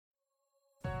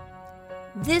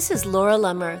This is Laura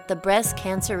Lummer, the Breast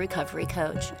Cancer Recovery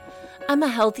Coach. I'm a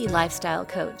healthy lifestyle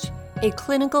coach, a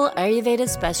clinical Ayurveda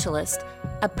specialist,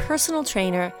 a personal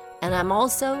trainer, and I'm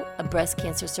also a breast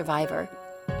cancer survivor.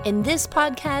 In this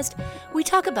podcast, we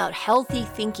talk about healthy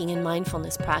thinking and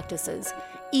mindfulness practices,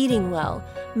 eating well,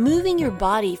 moving your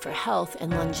body for health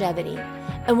and longevity.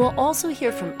 And we'll also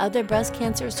hear from other breast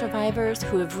cancer survivors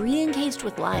who have re-engaged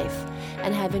with life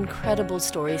and have incredible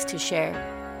stories to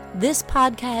share. This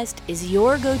podcast is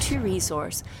your go-to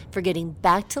resource for getting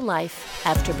back to life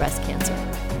after breast cancer.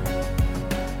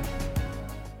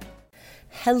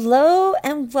 Hello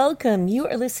and welcome. You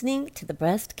are listening to the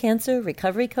Breast Cancer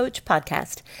Recovery Coach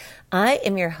podcast. I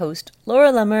am your host,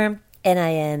 Laura Lummer, and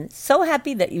I am so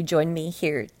happy that you joined me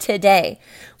here today.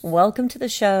 Welcome to the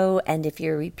show, and if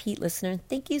you're a repeat listener,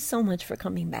 thank you so much for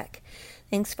coming back.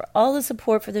 Thanks for all the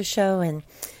support for the show and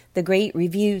the great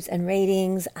reviews and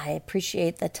ratings. I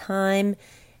appreciate the time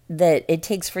that it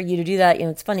takes for you to do that. You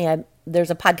know, it's funny, there's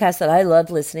a podcast that I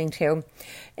love listening to,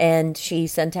 and she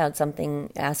sent out something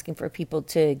asking for people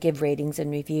to give ratings and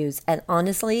reviews. And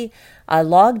honestly, I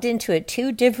logged into it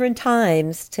 2 different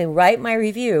times to write my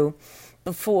review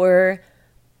before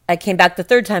I came back the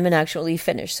 3rd time and actually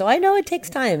finished. So I know it takes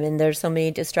time and there's so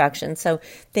many distractions. So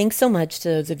thanks so much to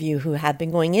those of you who have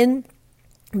been going in,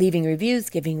 leaving reviews,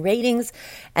 giving ratings.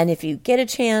 And if you get a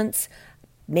chance,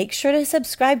 make sure to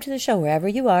subscribe to the show wherever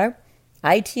you are,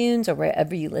 iTunes or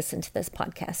wherever you listen to this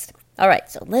podcast. All right,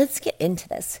 so let's get into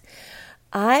this.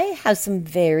 I have some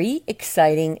very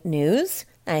exciting news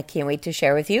I can't wait to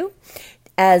share with you.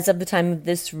 As of the time of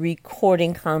this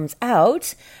recording comes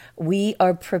out, we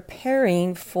are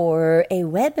preparing for a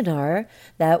webinar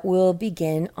that will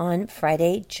begin on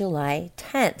Friday, July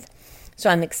 10th. So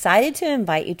I'm excited to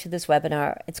invite you to this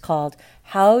webinar. It's called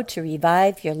How to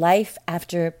Revive Your Life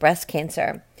After Breast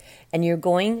Cancer, and you're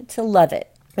going to love it.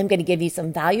 I'm going to give you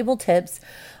some valuable tips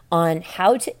on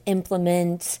how to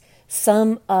implement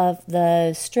some of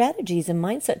the strategies and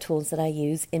mindset tools that I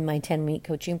use in my 10-week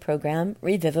coaching program,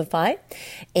 Revivify.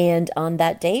 And on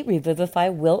that day, Revivify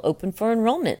will open for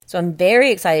enrollment. So I'm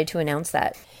very excited to announce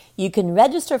that. You can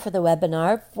register for the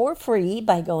webinar for free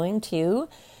by going to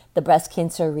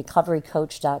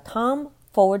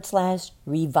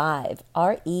thebreastcancerrecoverycoach.com/revive,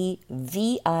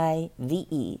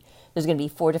 REVIVE. There's going to be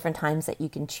 4 different times that you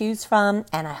can choose from,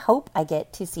 and I hope I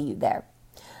get to see you there.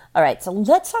 All right, so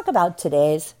let's talk about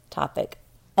today's topic.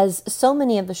 As so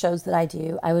many of the shows that I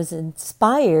do, I was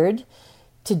inspired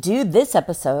to do this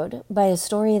episode by a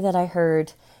story that I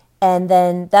heard, and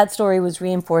then that story was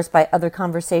reinforced by other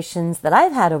conversations that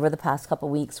I've had over the past couple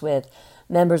weeks with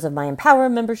members of my Empower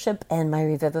membership and my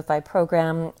Revivify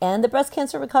program and the Breast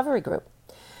Cancer Recovery Group.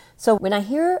 So when I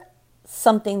hear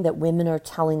something that women are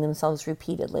telling themselves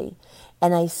repeatedly,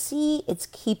 and I see it's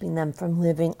keeping them from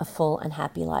living a full and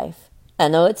happy life, I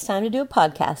know it's time to do a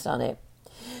podcast on it.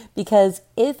 Because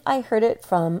if I heard it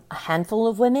from a handful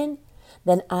of women,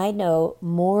 then I know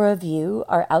more of you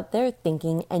are out there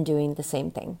thinking and doing the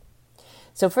same thing.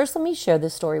 So first, let me share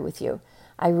this story with you.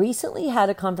 I recently had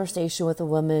a conversation with a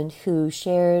woman who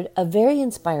shared a very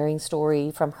inspiring story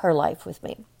from her life with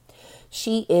me.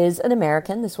 She is an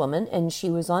American, this woman, and she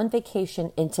was on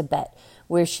vacation in Tibet,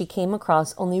 where she came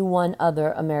across only one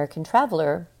other American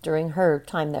traveler during her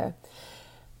time there.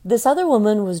 This other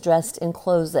woman was dressed in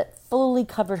clothes that fully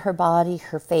covered her body,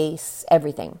 her face,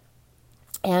 everything.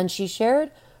 And she shared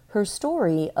her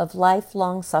story of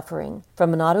lifelong suffering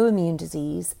from an autoimmune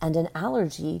disease and an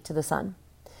allergy to the sun.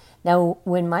 Now,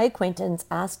 when my acquaintance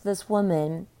asked this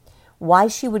woman why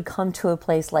she would come to a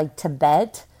place like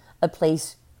Tibet, a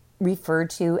place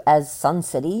referred to as Sun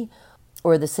City,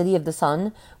 or the City of the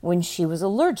Sun, when she was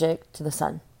allergic to the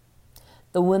sun,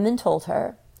 the woman told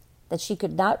her that she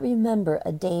could not remember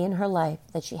a day in her life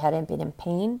that she hadn't been in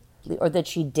pain or that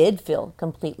she did feel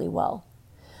completely well.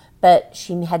 But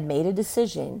she had made a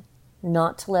decision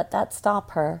not to let that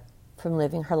stop her from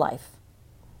living her life.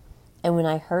 And when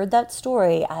I heard that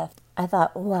story, I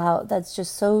thought, wow, that's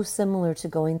just so similar to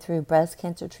going through breast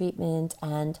cancer treatment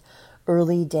and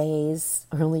early years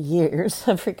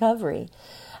of recovery.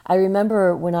 I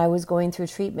remember when I was going through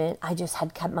treatment, I just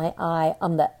had kept my eye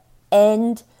on the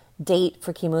end date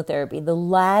for chemotherapy, the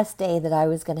last day that I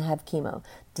was going to have chemo,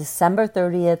 December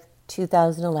 30th,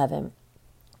 2011.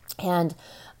 And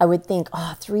I would think,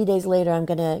 3 days later, I'm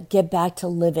going to get back to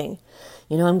living.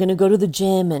 You know, I'm going to go to the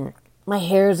gym and my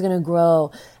hair is going to grow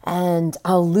and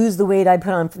I'll lose the weight I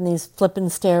put on from these flippin'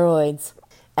 steroids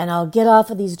and I'll get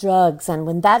off of these drugs. And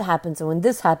when that happens and when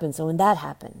this happens and when that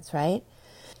happens, right?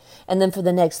 And then for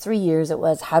the next 3 years, it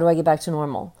was, how do I get back to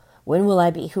normal? When will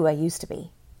I be who I used to be?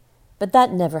 But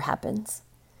that never happens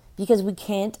because we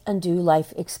can't undo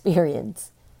life experience.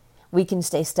 We can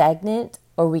stay stagnant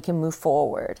or we can move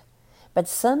forward. But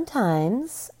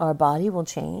sometimes our body will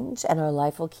change and our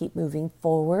life will keep moving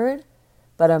forward,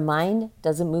 but our mind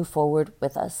doesn't move forward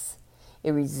with us.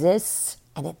 It resists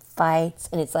and it fights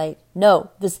and it's like,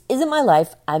 no, this isn't my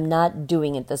life. I'm not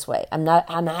doing it this way. I'm not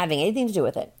having anything to do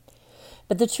with it.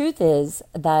 But the truth is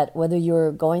that whether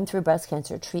you're going through breast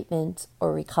cancer treatment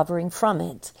or recovering from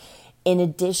it, in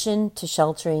addition to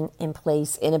sheltering in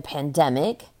place in a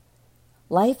pandemic,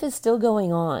 life is still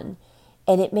going on.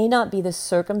 And it may not be the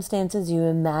circumstances you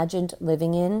imagined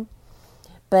living in,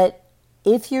 but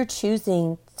if you're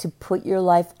choosing to put your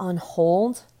life on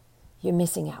hold, you're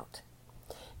missing out.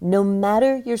 No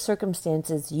matter your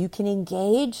circumstances, you can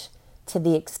engage to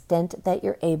the extent that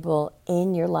you're able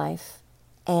in your life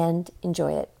and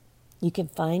enjoy it. You can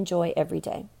find joy every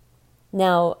day.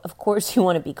 Now, of course, you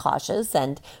want to be cautious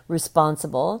and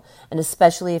responsible, and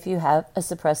especially if you have a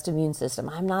suppressed immune system.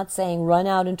 I'm not saying run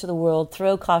out into the world,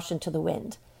 throw caution to the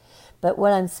wind. But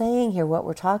what I'm saying here, what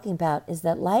we're talking about, is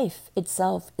that life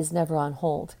itself is never on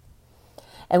hold.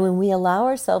 And when we allow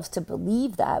ourselves to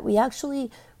believe that, we actually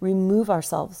remove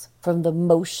ourselves from the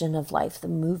motion of life, the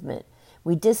movement.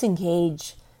 We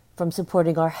disengage from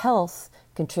supporting our health,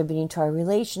 contributing to our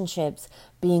relationships,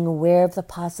 being aware of the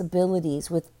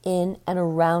possibilities within and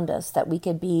around us that we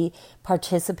could be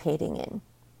participating in,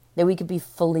 that we could be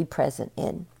fully present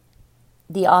in.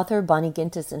 The author Bonnie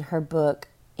Gintis, in her book,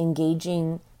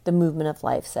 Engaging the Movement of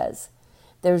Life, says,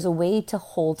 there's a way to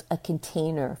hold a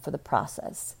container for the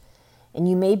process, and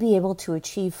you may be able to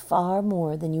achieve far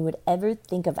more than you would ever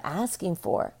think of asking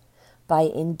for by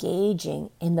engaging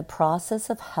in the process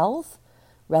of health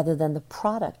rather than the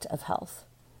product of health.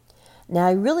 Now,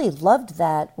 I really loved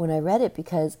that when I read it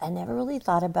because I never really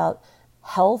thought about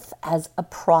health as a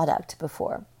product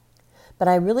before. But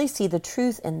I really see the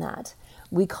truth in that.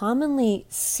 We commonly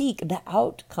seek the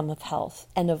outcome of health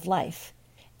and of life.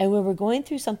 And when we're going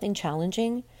through something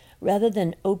challenging, rather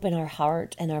than open our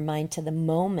heart and our mind to the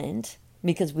moment,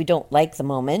 because we don't like the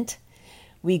moment,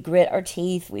 we grit our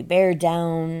teeth, we bear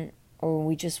down, or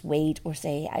we just wait or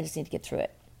say, I just need to get through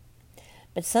it.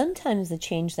 But sometimes the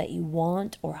change that you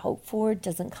want or hope for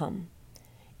doesn't come.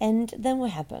 And then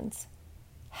what happens?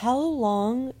 How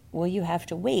long will you have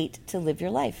to wait to live your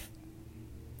life?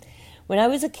 When I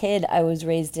was a kid, I was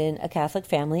raised in a Catholic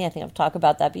family. I think I've talked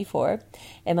about that before.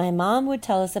 And my mom would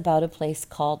tell us about a place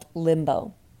called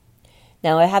Limbo.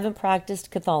 Now, I haven't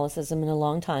practiced Catholicism in a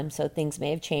long time, so things may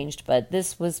have changed, but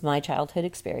this was my childhood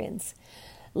experience.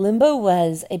 Limbo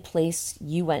was a place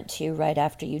you went to right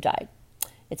after you died.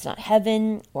 It's not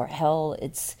heaven or hell.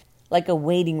 It's like a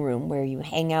waiting room where you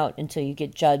hang out until you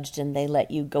get judged and they let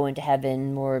you go into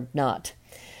heaven or not.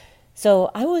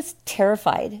 So I was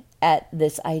terrified at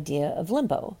this idea of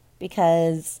limbo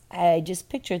because I just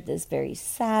pictured this very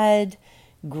sad,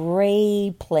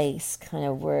 gray place, kind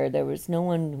of where there was no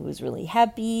one who was really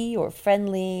happy or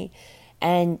friendly,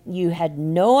 and you had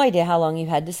no idea how long you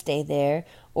had to stay there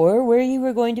or where you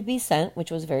were going to be sent,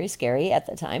 which was very scary at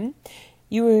the time.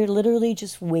 You were literally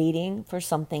just waiting for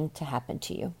something to happen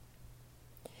to you.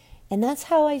 And that's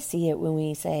how I see it when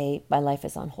we say, my life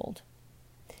is on hold.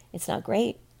 It's not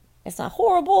great. It's not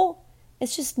horrible.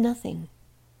 It's just nothing.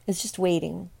 It's just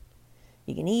waiting.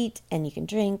 You can eat and you can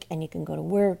drink and you can go to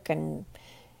work and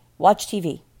watch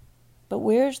TV. But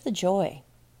where's the joy?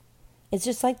 It's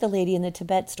just like the lady in the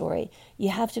Tibet story.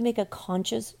 You have to make a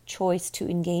conscious choice to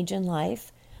engage in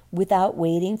life without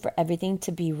waiting for everything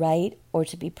to be right or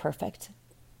to be perfect.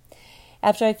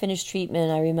 After I finished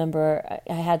treatment, I remember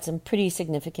I had some pretty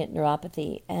significant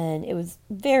neuropathy, and it was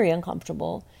very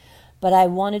uncomfortable. But I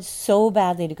wanted so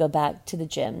badly to go back to the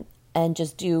gym and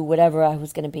just do whatever I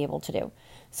was going to be able to do.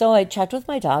 So I checked with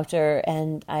my doctor,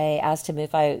 and I asked him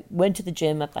if I went to the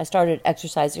gym, if I started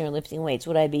exercising or lifting weights,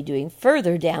 would I be doing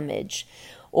further damage?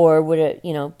 Or would it,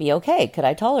 be okay? Could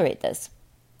I tolerate this?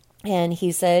 And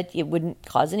he said, it wouldn't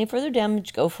cause any further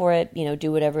damage. Go for it.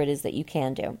 Do whatever it is that you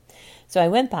can do. So I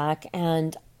went back,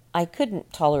 and I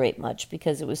couldn't tolerate much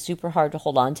because it was super hard to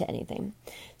hold on to anything.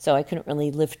 So I couldn't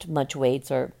really lift much weights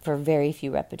or for very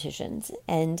few repetitions.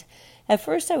 And at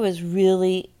first I was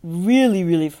really, really,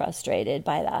 really frustrated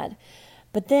by that.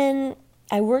 But then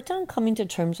I worked on coming to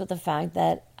terms with the fact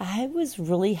that I was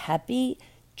really happy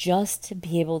just to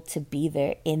be able to be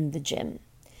there in the gym.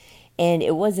 And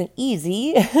it wasn't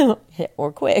easy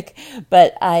or quick,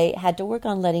 but I had to work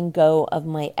on letting go of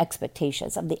my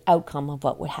expectations of the outcome of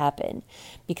what would happen,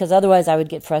 because otherwise I would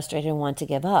get frustrated and want to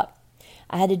give up.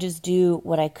 I had to just do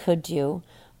what I could do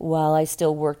while I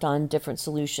still worked on different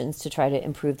solutions to try to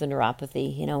improve the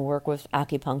neuropathy, work with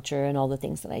acupuncture and all the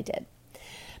things that I did.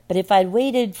 But if I'd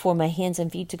waited for my hands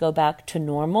and feet to go back to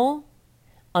normal,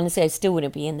 honestly, I still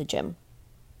wouldn't be in the gym.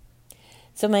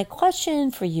 So my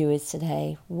question for you is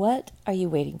today, what are you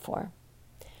waiting for?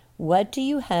 What do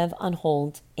you have on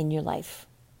hold in your life?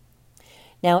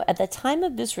 Now, at the time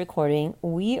of this recording,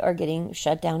 we are getting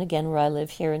shut down again where I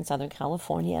live here in Southern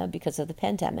California because of the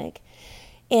pandemic.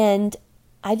 And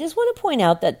I just want to point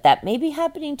out that that may be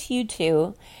happening to you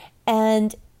too.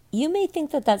 And you may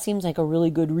think that that seems like a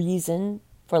really good reason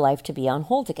for life to be on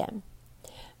hold again.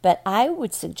 But I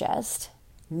would suggest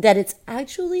that it's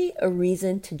actually a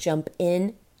reason to jump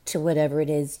in to whatever it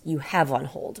is you have on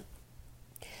hold.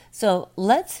 So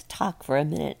let's talk for a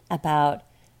minute about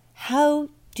how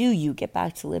do you get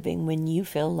back to living when you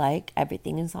feel like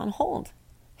everything is on hold?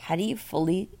 How do you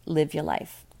fully live your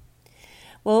life?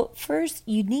 Well, first,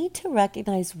 you need to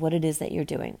recognize what it is that you're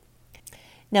doing.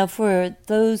 Now, for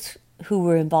those who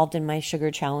were involved in my sugar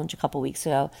challenge a couple weeks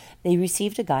ago, they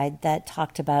received a guide that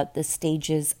talked about the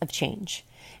stages of change.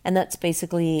 And that's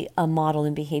basically a model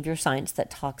in behavior science that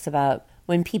talks about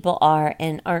when people are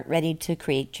and aren't ready to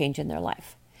create change in their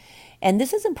life. And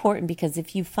this is important because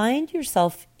if you find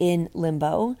yourself in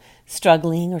limbo,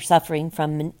 struggling or suffering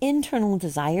from an internal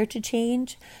desire to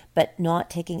change, but not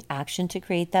taking action to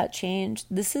create that change,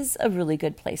 this is a really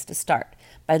good place to start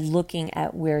by looking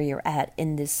at where you're at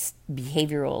in this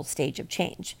behavioral stage of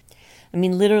change. I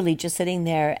mean, literally just sitting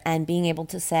there and being able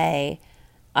to say,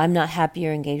 I'm not happy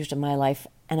or engaged in my life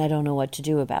and I don't know what to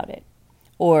do about it.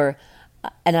 Or,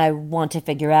 and I want to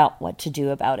figure out what to do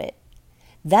about it.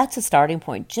 That's a starting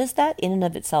point. Just that in and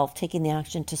of itself, taking the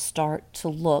action to start to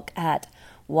look at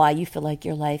why you feel like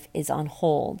your life is on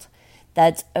hold.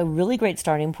 That's a really great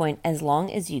starting point as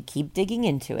long as you keep digging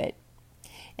into it.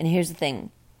 And here's the thing.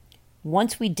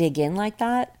 Once we dig in like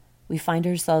that, we find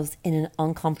ourselves in an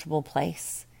uncomfortable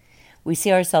place. We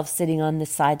see ourselves sitting on the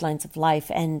sidelines of life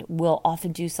and we'll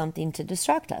often do something to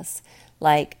distract us.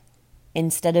 Like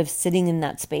instead of sitting in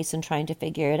that space and trying to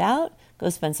figure it out,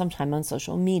 go spend some time on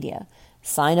social media.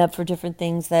 Sign up for different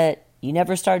things that you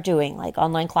never start doing, like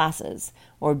online classes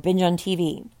or binge on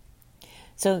TV.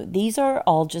 So these are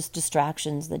all just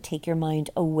distractions that take your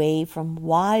mind away from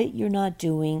why you're not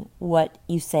doing what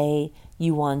you say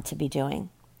you want to be doing.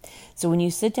 So when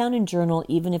you sit down and journal,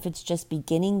 even if it's just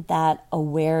beginning that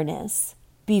awareness,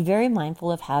 be very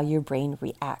mindful of how your brain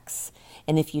reacts.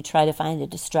 And if you try to find a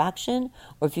distraction,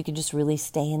 or if you can just really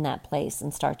stay in that place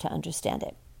and start to understand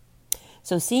it.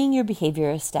 So seeing your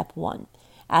behavior is step one.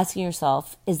 Asking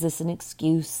yourself, is this an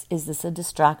excuse? Is this a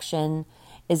distraction?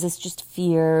 Is this just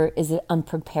fear? Is it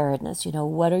unpreparedness?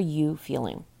 What are you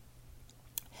feeling?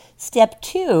 Step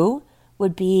two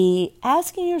would be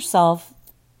asking yourself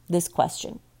this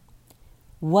question.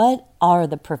 What are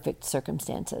the perfect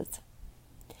circumstances?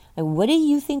 And what do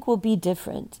you think will be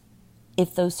different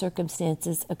if those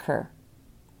circumstances occur?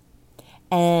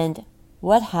 And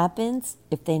what happens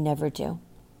if they never do?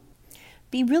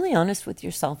 Be really honest with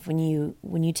yourself when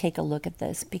you take a look at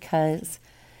this, because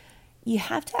you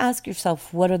have to ask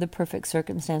yourself, what are the perfect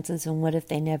circumstances and what if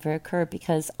they never occur?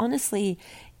 Because honestly,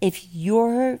 if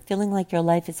you're feeling like your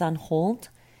life is on hold,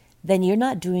 then you're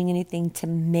not doing anything to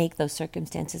make those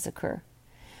circumstances occur.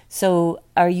 So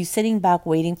are you sitting back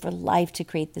waiting for life to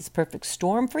create this perfect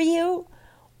storm for you?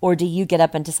 Or do you get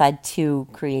up and decide to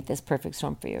create this perfect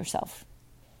storm for yourself?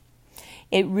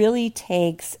 It really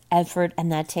takes effort,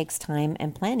 and that takes time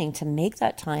and planning to make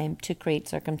that time to create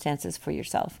circumstances for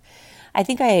yourself. I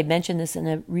think I had mentioned this in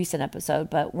a recent episode,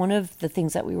 but one of the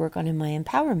things that we work on in my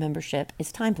Empower membership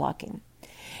is time blocking.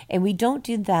 And we don't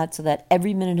do that so that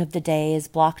every minute of the day is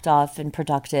blocked off and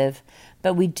productive,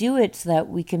 but we do it so that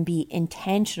we can be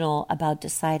intentional about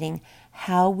deciding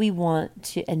how we want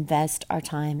to invest our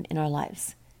time in our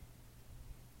lives.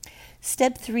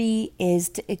 Step 3 is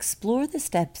to explore the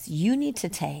steps you need to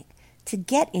take to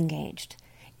get engaged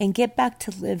and get back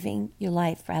to living your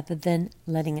life rather than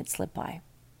letting it slip by.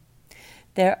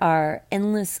 There are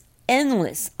endless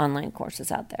online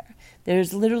courses out there.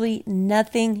 There's literally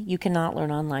nothing you cannot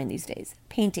learn online these days.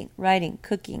 Painting, writing,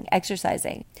 cooking,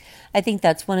 exercising. I think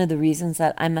that's one of the reasons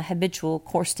that I'm a habitual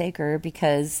course taker,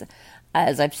 because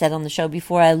as I've said on the show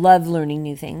before, I love learning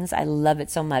new things. I love it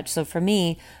so much. So for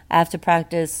me, I have to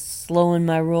practice slowing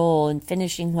my roll and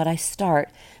finishing what I start,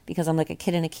 because I'm like a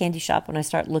kid in a candy shop when I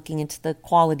start looking into the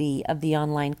quality of the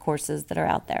online courses that are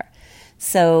out there.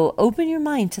 So open your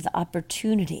mind to the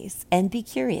opportunities and be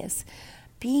curious.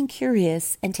 Being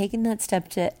curious and taking that step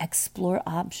to explore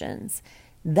options,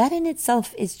 that in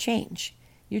itself is change.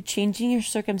 You're changing your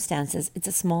circumstances. It's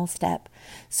a small step.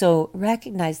 So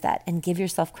recognize that and give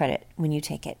yourself credit when you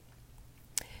take it.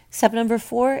 Step number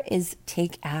 4 is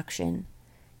take action.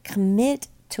 Commit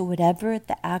to whatever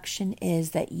the action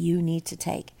is that you need to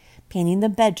take. Painting the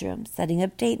bedroom, setting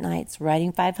up date nights,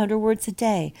 writing 500 words a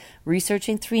day,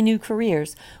 researching 3 new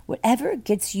careers, whatever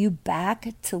gets you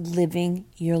back to living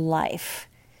your life.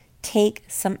 Take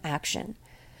some action.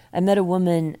 I met a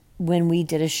woman when we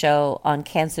did a show on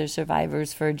cancer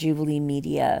survivors for Jubilee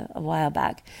Media a while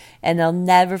back, and I'll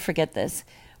never forget this.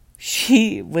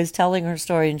 She was telling her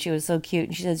story and she was so cute.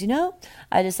 And she says,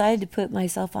 I decided to put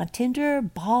myself on Tinder,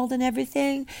 bald and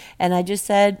everything. And I just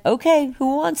said, okay,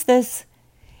 who wants this?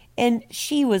 And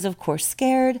she was, of course,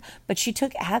 scared, but she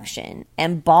took action.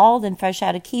 And bald and fresh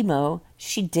out of chemo,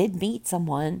 she did meet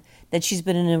someone that she's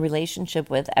been in a relationship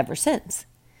with ever since.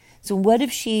 So what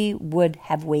if she would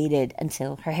have waited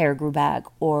until her hair grew back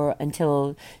or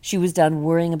until she was done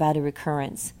worrying about a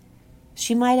recurrence?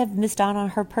 She might have missed out on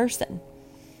her person.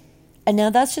 And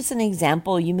now that's just an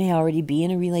example. You may already be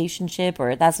in a relationship,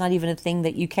 or that's not even a thing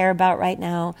that you care about right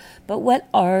now. But what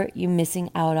are you missing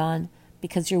out on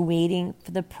because you're waiting for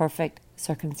the perfect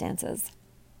circumstances?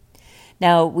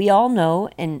 Now, we all know,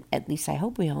 and at least I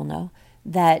hope we all know,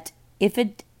 that if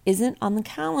it isn't on the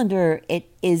calendar, it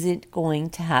isn't going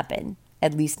to happen,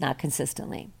 at least not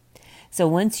consistently. So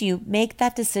once you make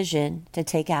that decision to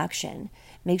take action,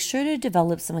 make sure to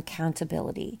develop some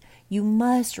accountability. You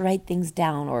must write things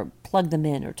down or plug them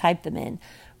in or type them in.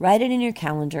 Write it in your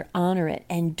calendar, honor it,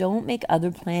 and don't make other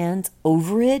plans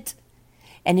over it.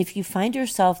 And if you find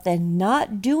yourself then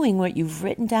not doing what you've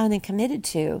written down and committed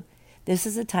to, this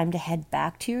is a time to head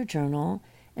back to your journal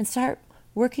and start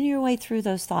working your way through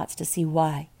those thoughts to see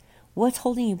why. What's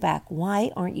holding you back?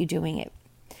 Why aren't you doing it?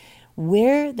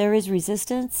 Where there is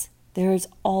resistance, there is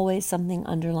always something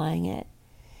underlying it.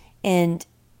 And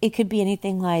it could be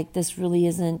anything like this really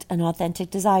isn't an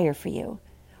authentic desire for you.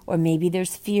 Or maybe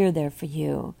there's fear there for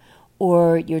you.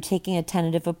 Or you're taking a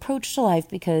tentative approach to life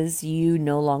because you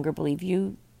no longer believe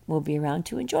you will be around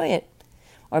to enjoy it.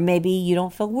 Or maybe you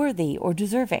don't feel worthy or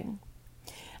deserving.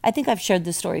 I think I've shared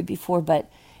this story before,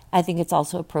 but I think it's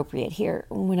also appropriate here.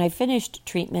 When I finished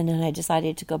treatment and I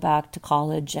decided to go back to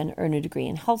college and earn a degree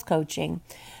in health coaching,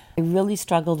 I really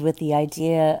struggled with the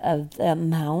idea of the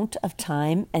amount of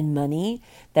time and money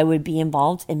that would be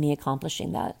involved in me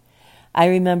accomplishing that. I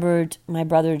remembered my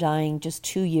brother dying just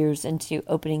 2 years into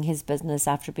opening his business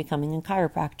after becoming a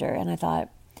chiropractor, and I thought,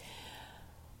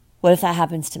 what if that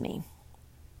happens to me?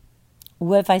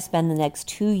 What if I spend the next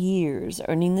 2 years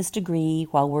earning this degree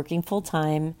while working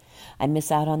full-time? I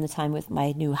miss out on the time with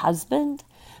my new husband,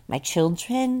 my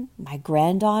children, my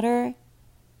granddaughter,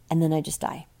 and then I just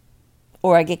die.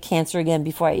 Or I get cancer again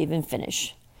before I even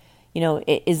finish.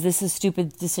 Is this a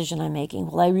stupid decision I'm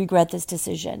making? Will I regret this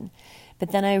decision?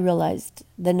 But then I realized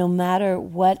that no matter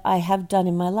what I have done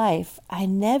in my life, I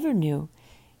never knew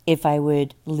if I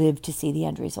would live to see the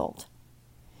end result.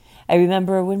 I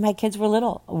remember when my kids were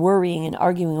little, worrying and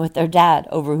arguing with their dad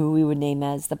over who we would name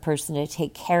as the person to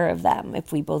take care of them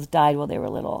if we both died while they were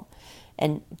little.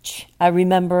 And I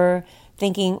remember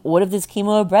thinking, what if this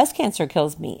chemo or breast cancer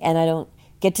kills me and I don't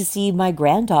get to see my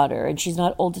granddaughter and she's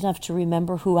not old enough to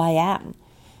remember who I am?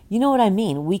 You know what I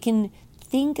mean? We can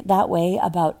think that way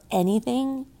about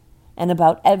anything and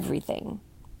about everything.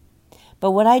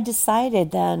 But what I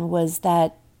decided then was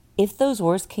that if those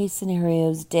worst case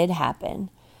scenarios did happen,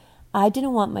 I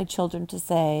didn't want my children to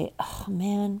say, oh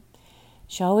man,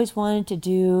 she always wanted to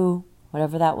do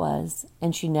whatever that was,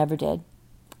 and she never did,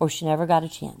 or she never got a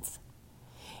chance.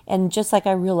 And just like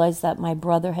I realized that my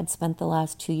brother had spent the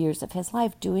last 2 years of his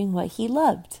life doing what he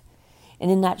loved. And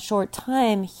in that short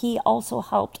time, he also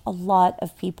helped a lot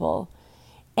of people.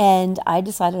 And I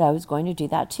decided I was going to do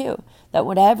that too. That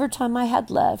whatever time I had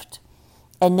left,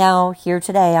 and now here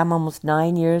today, I'm almost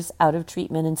 9 years out of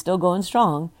treatment and still going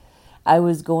strong, I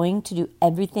was going to do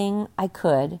everything I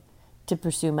could to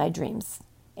pursue my dreams.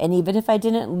 And even if I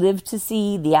didn't live to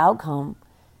see the outcome,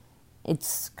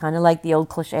 it's kind of like the old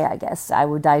cliche, I guess, I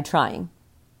would die trying.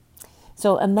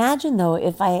 So imagine though,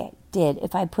 if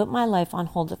I put my life on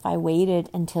hold, if I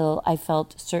waited until I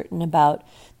felt certain about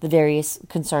the various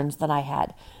concerns that I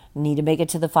had, need to make it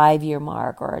to the 5-year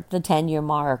mark or the 10-year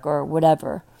mark or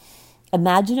whatever.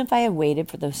 Imagine if I had waited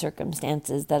for those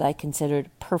circumstances that I considered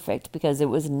perfect, because it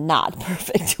was not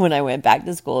perfect when I went back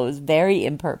to school. It was very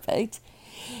imperfect.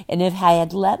 And if I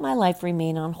had let my life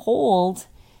remain on hold,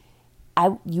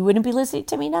 you wouldn't be listening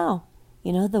to me now.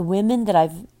 The women that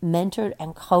I've mentored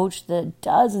and coached, the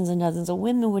dozens and dozens of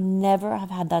women, would never have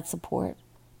had that support.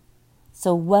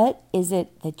 So what is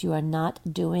it that you are not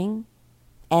doing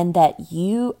and that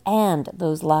you and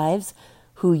those lives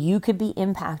who you could be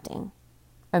impacting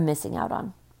are missing out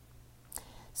on?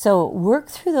 So work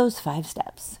through those 5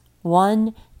 steps.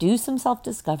 1, do some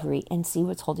self-discovery and see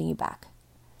what's holding you back.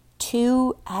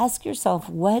 2, ask yourself,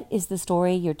 what is the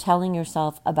story you're telling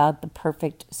yourself about the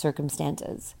perfect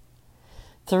circumstances?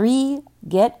 3,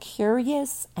 get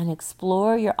curious and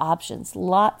explore your options.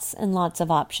 Lots and lots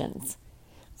of options.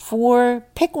 4,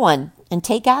 pick one and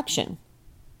take action.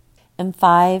 And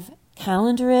 5,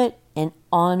 calendar it and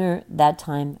honor that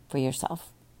time for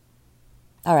yourself.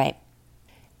 All right.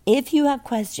 If you have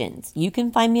questions, you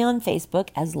can find me on Facebook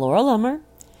as Laura Lummer.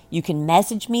 You can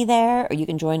message me there, or you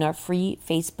can join our free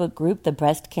Facebook group, the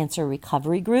Breast Cancer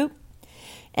Recovery Group.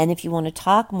 And if you want to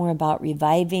talk more about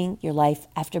reviving your life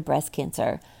after breast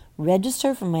cancer,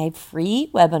 register for my free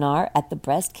webinar at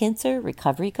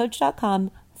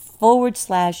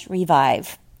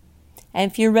thebreastcancerrecoverycoach.com/revive.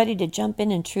 And if you're ready to jump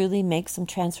in and truly make some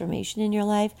transformation in your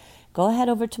life, go ahead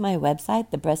over to my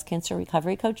website,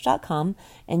 thebreastcancerrecoverycoach.com,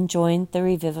 and join the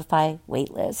Revivify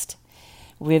waitlist.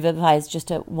 Revivify is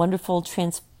just a wonderful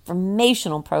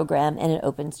transformational program, and it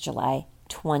opens July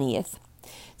 20th.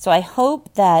 So I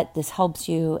hope that this helps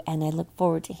you, and I look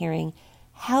forward to hearing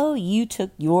how you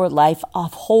took your life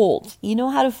off hold. You know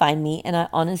how to find me, and I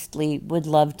honestly would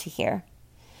love to hear.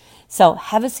 So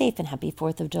have a safe and happy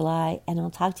 4th of July, and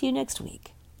I'll talk to you next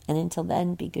week. And until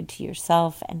then, be good to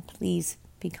yourself, and please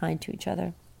be kind to each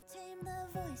other. Tame the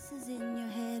voices in your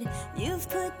head. You've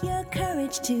put your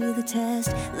courage to the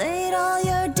test. Laid all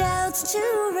your doubts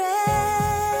to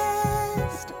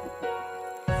rest.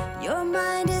 Your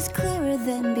mind is clearer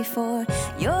than before.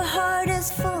 Your heart is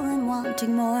full and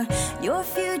wanting more. Your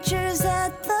future's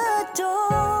at the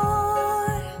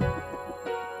door.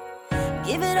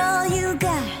 Give it all you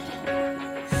got.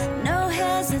 No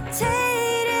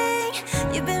hesitating.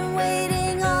 You've been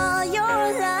waiting all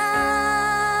your life.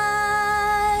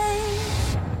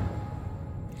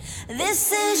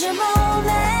 This is your moment.